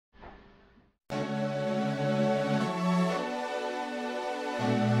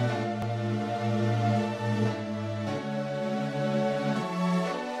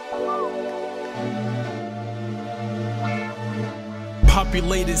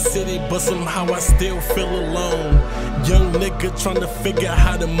populated city, but somehow I still feel alone. Young nigga tryna figure out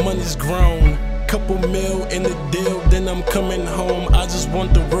how the money's grown. Couple mil in the deal, then I'm coming home. I just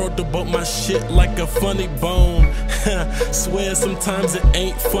want the world to bump my shit like a funny bone. Swear sometimes it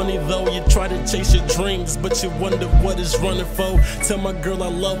ain't funny though. You try to chase your dreams, but you wonder what it's running for. Tell my girl I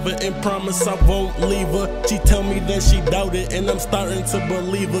love her and promise I won't leave her. She tell me that she doubt it, and I'm starting to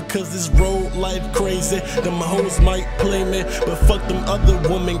believe her. Cause this road life crazy, them hoes might play me, but fuck them other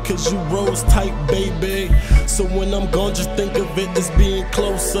women, cause you rose tight, baby. So when I'm gone, just think of it as being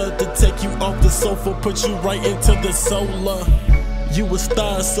closer. To take you off the sofa, put you right into the solar. You a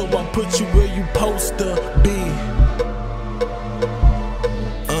star, so I put you where you supposed to be.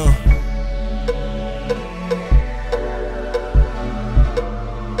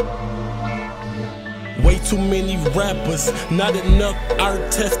 Way too many rappers, not enough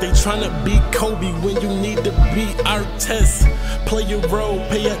artists. They tryna be Kobe when you need to be artist. Play your role,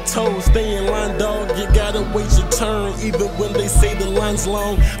 pay your toll, stay in line, dog. You gotta wait your turn, even when they say the line's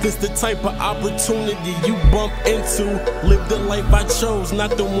long. This the type of opportunity you bump into. Live the life I chose,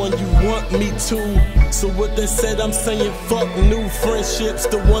 not the one you want me to. So with that said, I'm saying fuck new friendships.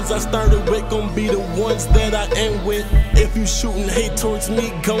 The ones I started with gon' be the ones that I end with. If you shooting hate towards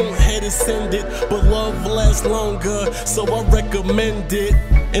me, go ahead and send it. But love lasts longer, so I recommend it.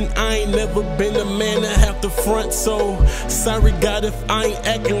 And I ain't never been a man that have to front, so sorry God if I ain't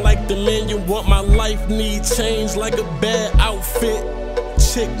acting like the man you want. My life need change like a bad outfit.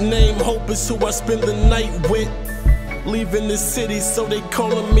 Chick named Hope is who I spend the night with. Leaving the city, so they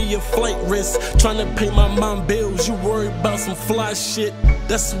calling me a flight risk. Tryna pay my mom bills, you worried about some fly shit.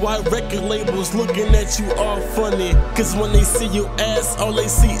 That's why record labels looking at you all funny. Cause when they see your ass, all they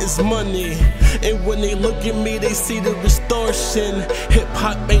see is money. And when they look at me, they see the distortion. Hip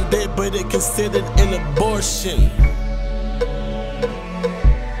hop ain't dead, but it considered an abortion.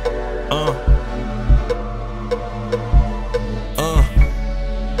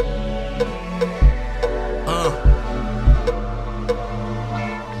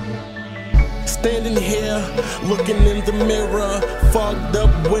 Standing here, looking in the mirror. Fogged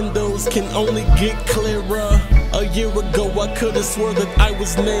up windows can only get clearer. A year ago I could've swore that I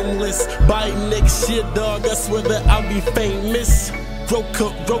was nameless. By next year, dog, I swear that I'll be famous. Bro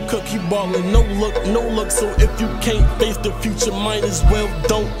cook, keep ballin', no look. So if you can't face the future, might as well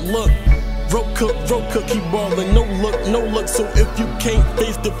don't look. Bro cook, keep ballin', no look. So if you can't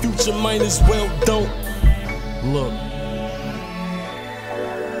face the future, might as well don't look.